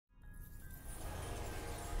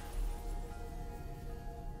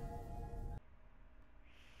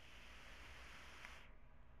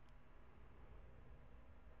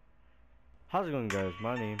How's it going, guys?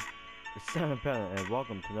 My name is Panda and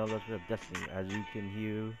welcome to another episode of Destiny. As you can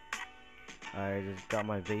hear, I just got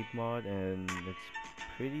my vape mod and it's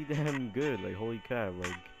pretty damn good. Like, holy crap,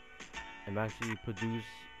 like, I'm actually produce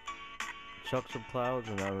chunks of clouds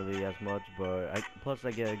and not really as much, but plus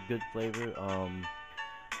I get a good flavor.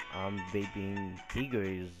 I'm vaping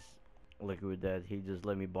Tigre's liquid that he just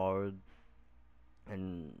let me borrow,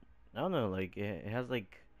 and I don't know, like, it has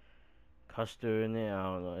like custard in it. I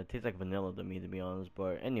don't know. It tastes like vanilla to me, to be honest.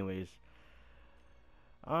 But anyways,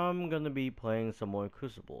 I'm gonna be playing some more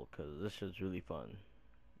Crucible because this shit's really fun.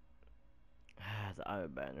 The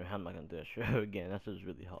Iron Banner. I'm not gonna do that shit again. That shit's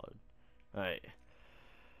really hard. Alright.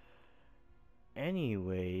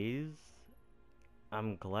 Anyways,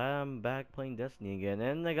 I'm glad I'm back playing Destiny again,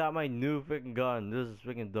 and I got my new freaking gun. This is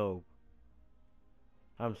freaking dope.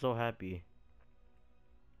 I'm so happy.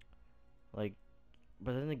 Like,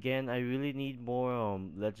 but then again, I really need more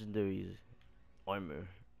legendary armor.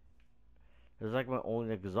 It's like my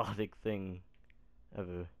only exotic thing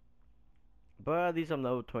ever. But at least I'm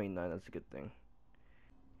level 29, that's a good thing.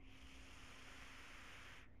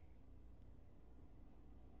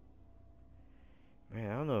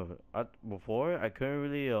 Man, I don't know. Before I couldn't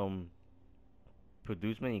really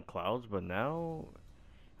produce many clouds, but now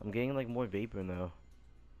I'm getting like more vapor now.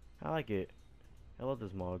 I like it. I love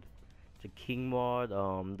this mod. It's a king mod. The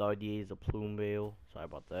RDA is a plume veil. Sorry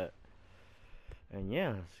about that. And yeah,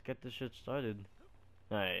 let's get this shit started.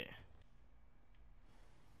 Alright.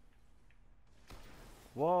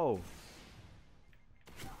 Whoa!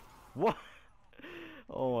 What?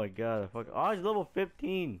 Oh my god! Fuck! Oh, he's level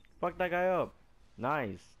 15. Fuck that guy up.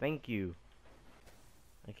 Nice. Thank you.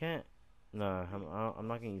 I can't. Nah, I'm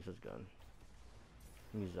not gonna use this gun.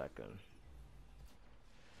 Use that gun.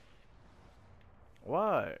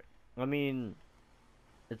 What? I mean,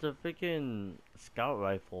 it's a freaking scout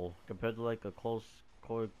rifle compared to like a close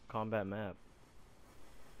quarter combat map.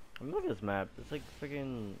 I mean, look at this map. It's like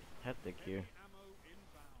freaking hectic here.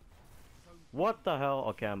 What the hell?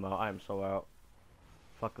 Okay, ammo. I am so out.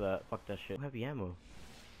 Fuck that. Fuck that shit. Heavy ammo.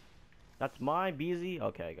 That's my BZ.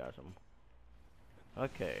 Okay, I got some.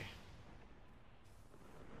 Okay.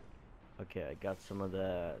 Okay, I got some of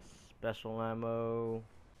that special ammo.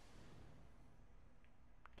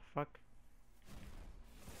 The fuck?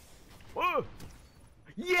 Whoa!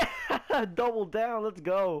 Yeah! Double down. Let's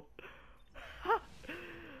go.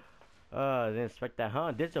 Didn't expect that,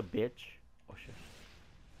 huh? This a bitch. Oh shit.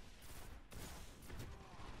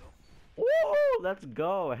 Woo! Let's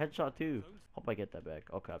go. A headshot too. Hope I get that back.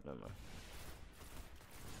 Oh crap, never mind.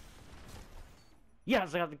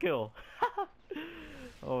 Yes, I got the kill.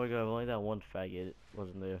 Oh my god, only that one faggot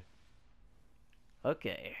wasn't there.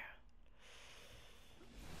 Okay.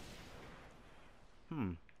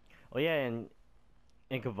 Oh yeah, and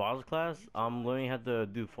in Kavaz's class, I'm learning how to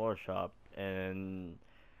do Photoshop, and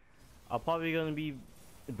I'm probably gonna be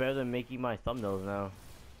better than making my thumbnails now.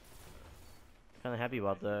 Kinda happy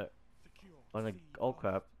about that. Oh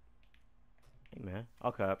crap. Hey man.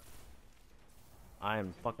 Oh crap. I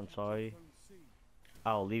am fucking sorry.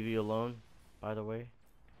 I'll leave you alone, by the way.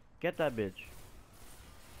 Get that bitch.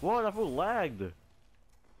 Whoa, that fool lagged.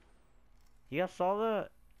 You guys saw that?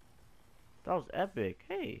 That was epic.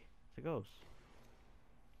 Hey, it's a ghost.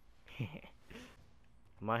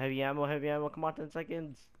 Come on, heavy ammo, come on, 10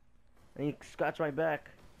 seconds. And you scratch my back.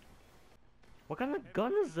 What kind of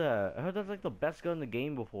gun is that? I heard that's like the best gun in the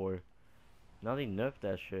game before. Now they nerfed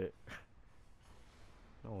that shit.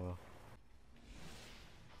 Oh well.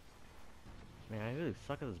 Man, I really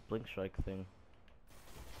suck at this blink strike thing.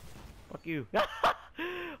 Fuck you.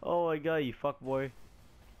 Oh my god, you fuck boy.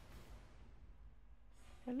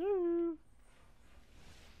 Hello.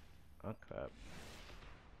 Oh crap.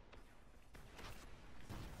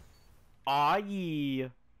 Ah yeah.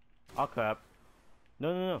 Oh crap.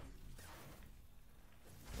 No no no.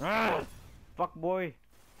 Ah, fuck boy.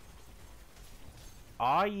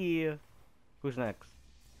 Ah yeah. Who's next?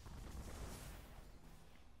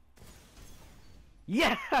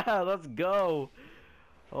 Yeah, let's go.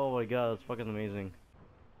 Oh my god, that's fucking amazing.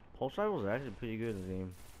 Pulse rifles are actually pretty good in this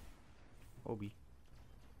game. Obi.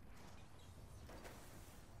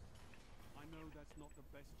 I know that's not the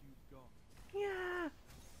best you've got. Yeah.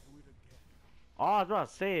 Do it again. Oh, I was about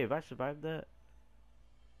to save. I survived that.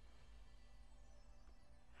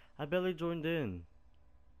 I barely joined in.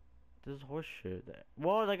 This is horse shit.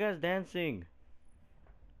 Whoa, that guy's dancing.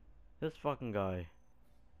 This fucking guy.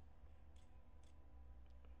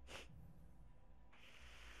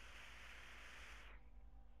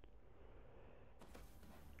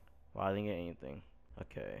 Well, I didn't get anything.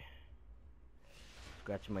 Okay.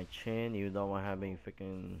 Scratching my chin, even though I'm having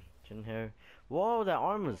freaking chin hair. Whoa, that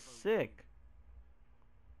armor's sick.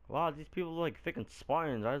 Wow, these people look like freaking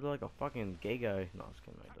Spartans. I look like a fucking gay guy. No, it's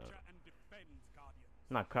kidding like that.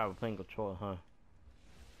 Not crap, we're playing controller, huh?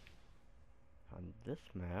 On this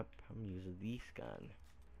map, I'm using this gun.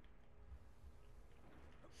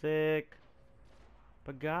 Sick.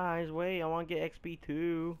 But guys, wait, I want to get XP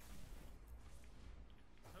too.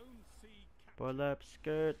 Pull up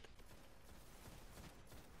skirt.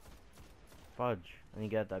 Fudge. I need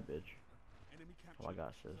to get that bitch. Oh my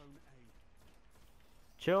gosh, sis.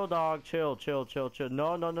 Chill, dog. Chill, chill, chill, chill.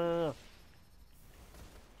 No, no, no, no, no.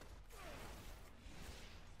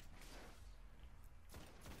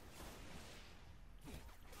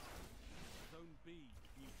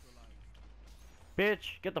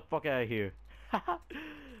 Bitch, get the fuck out of here.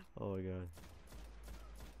 Oh my god.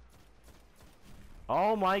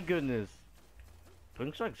 Oh my goodness.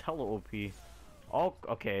 Blink Strike's hella OP. Oh,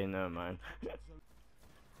 okay, never mind.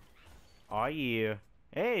 Oh yeah.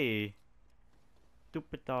 Hey.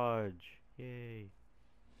 Stupid dodge. Yay.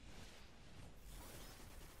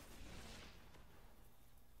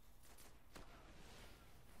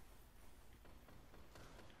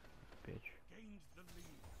 Bitch.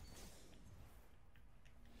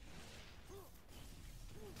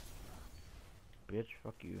 Bitch,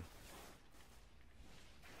 fuck you.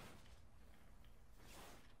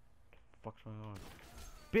 What the fuck's going on?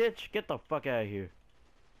 Bitch, get the fuck out of here.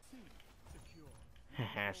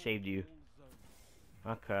 Haha, saved you.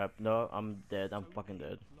 Oh crap, no, I'm dead, I'm fucking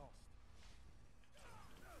dead.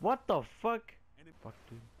 What the fuck? Fuck,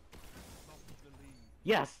 dude.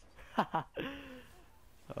 Yes!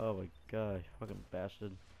 Oh my god, fucking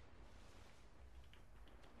bastard.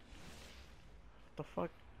 What the fuck?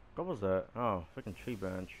 What was that? Oh, fucking tree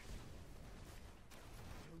branch.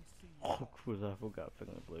 Oh, cruise, I forgot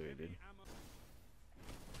fucking obliterated.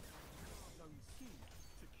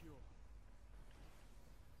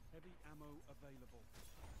 Heavy ammo available.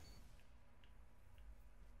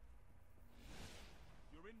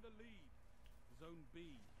 You're in the lead. Zone B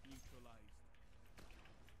neutralized.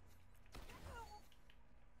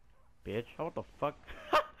 Bitch, what the fuck?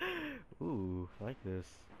 Ooh, I like this.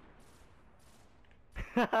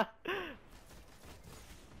 And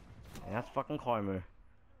that's fucking karma.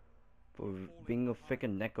 For being a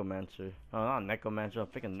freaking necromancer. Oh, not a necromancer, a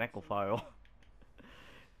freaking necrophile.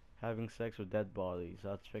 Having sex with dead bodies.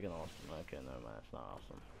 That's freaking awesome. Okay, no man, that's not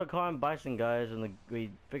awesome. I call him Bison guys and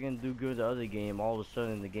we freaking do good the other game. All of a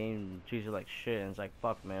sudden the game treats you like shit and it's like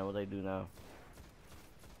fuck man, what do I do now?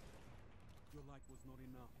 Your life was not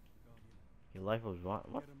enough, Guardian. Your life was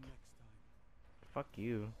what? What? Get 'em next time. Fuck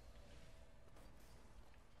you.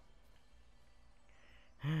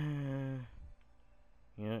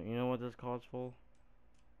 You know what this calls for?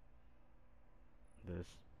 This.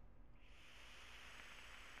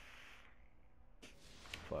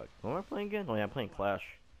 Fuck. What am I playing again? Oh yeah, I'm playing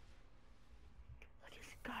Clash. Look at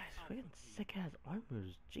these guys, freaking sick ass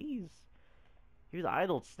armors. Jeez. You're the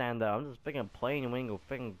idol standout. I'm just freaking playing and winning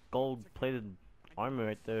a freaking gold plated armor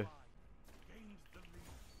right there.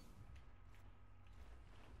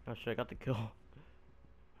 Oh shit, I got the kill.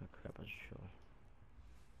 Oh crap, I sure.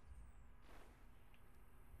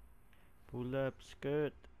 Pull up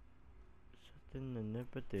skirt. Something I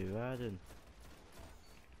never do, riding.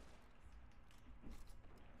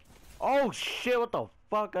 Oh shit, what the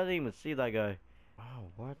fuck? I didn't even see that guy. Wow,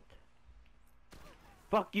 what?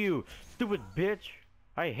 Fuck you, stupid bitch.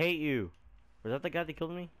 I hate you. Was that the guy that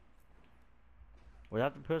killed me? Was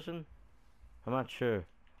that the person? I'm not sure.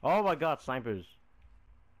 Oh my god, snipers.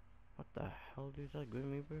 What the hell, dude? Is that Grim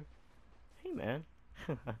Reaper? Hey, man.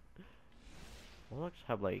 Warlocks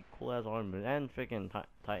have like cool ass armor and freaking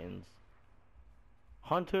titans.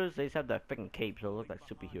 Hunters, they just have that freaking cape, so they look like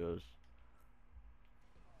superheroes.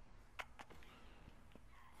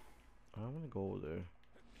 I'm gonna go over there.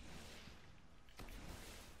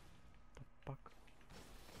 The fuck?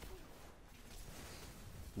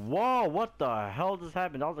 Whoa! What the hell just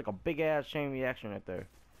happened? That was like a big ass chain reaction right there.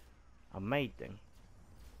 Amazing.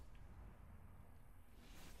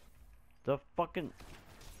 The fucking.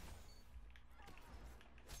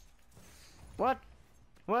 What?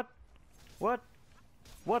 What? What?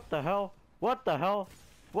 What the hell? What the hell?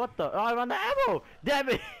 What the? Oh, I ran the ammo! Damn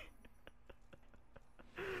it!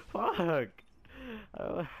 Fuck!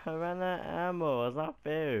 I ran out of ammo. That's not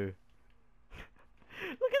fair.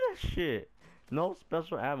 Look at that shit. No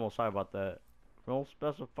special ammo. Sorry about that. No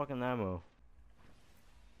special fucking ammo.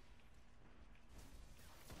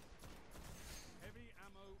 Heavy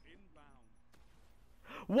ammo inbound.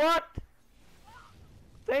 What?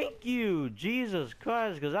 Thank you, Jesus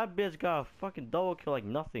Christ, because that bitch got a fucking double kill like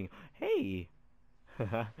nothing. Hey.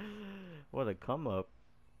 What a come up.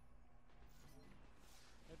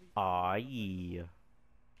 Heavy Aw, ammo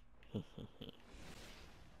yeah.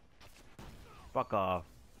 Fuck off.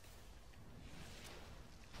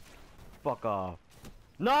 Fuck off.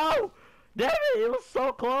 No! Damn it! It was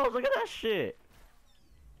so close. Look at that shit.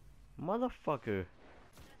 Motherfucker.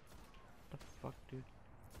 The fuck, dude?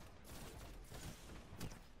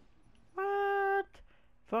 What?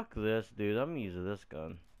 Fuck this, dude. I'm using this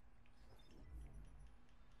gun.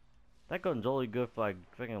 That gun's only good for like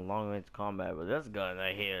freaking long range combat, but this gun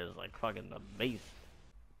right here is like fucking the beast.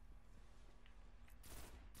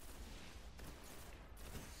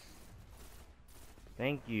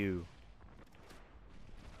 Thank you.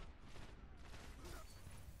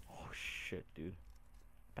 Oh shit, dude.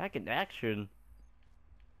 Back in action.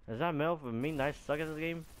 Is that mail for me? Nice suck at this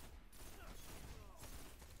game.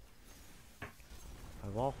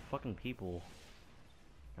 Of all fucking people.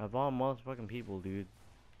 Of all motherfucking people, dude.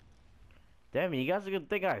 Damn it, you guys are gonna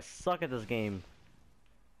think I suck at this game.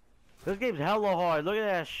 This game's hella hard. Look at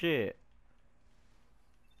that shit.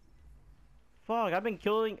 Fuck,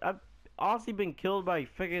 I've honestly been killed by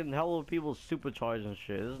freaking hella people supercharged and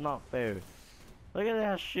shit. This is not fair. Look at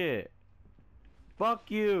that shit.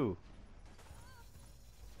 Fuck you.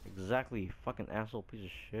 Exactly, fucking asshole piece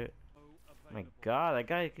of shit. My god, that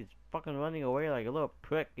guy is fucking running away like a little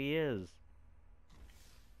prick he is.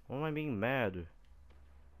 Why am I being mad?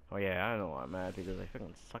 Oh yeah, I know why I'm mad, because I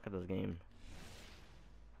fucking suck at this game.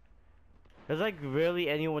 There's like rarely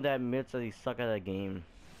anyone that admits that they suck at a game.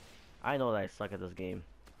 I know that I suck at this game.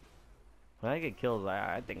 When I get kills,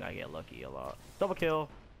 I think I get lucky a lot. Double kill!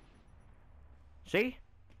 See?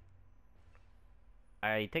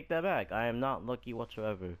 I take that back. I am not lucky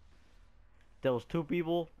whatsoever. There was two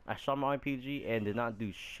people, I shot my RPG and did not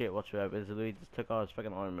do shit whatsoever. It literally just took out his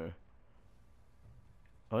fucking armor.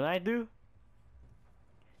 What did I do?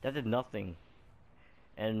 That did nothing.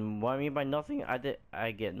 And what I mean by nothing,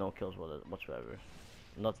 I get no kills with it whatsoever.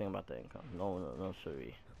 Nothing about the income. No,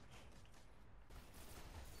 sorry.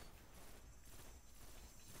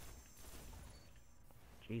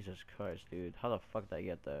 Jesus Christ, dude. How the fuck did I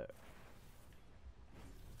get that?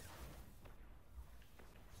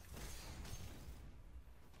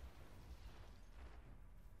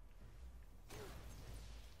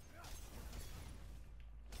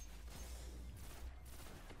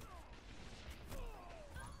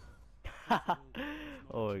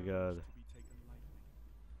 Oh my god.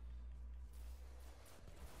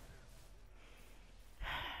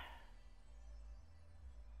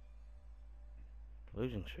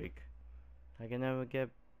 Losing streak. I can never get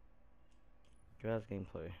grass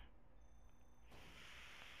gameplay.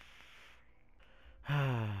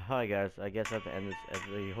 Hi guys, I guess I have to end this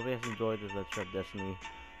episode. Hope you guys enjoyed this Let's Try Destiny.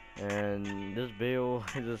 And this video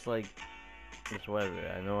is just like, it's whatever.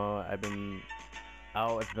 I know I've been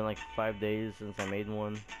out, it's been like 5 days since I made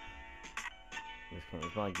one.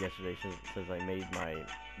 It's not like yesterday since I made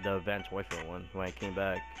the Advanced Warfare one when I came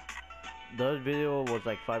back. The other video was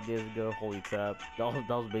like 5 days ago. Holy crap, that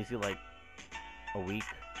was basically like a week.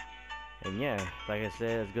 And yeah, like I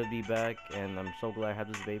said, it's good to be back, and I'm so glad I have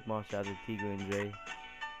this vape mod. Shout out to Tiger and Jay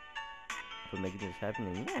for making this happen.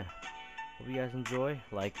 And yeah, hope you guys enjoy.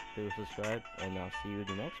 Like, subscribe, and I'll see you in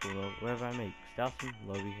the next one, wherever I make. Stay awesome,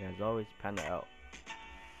 love you, as always. Panda out.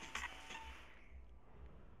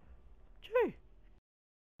 Jay.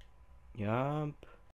 Yup.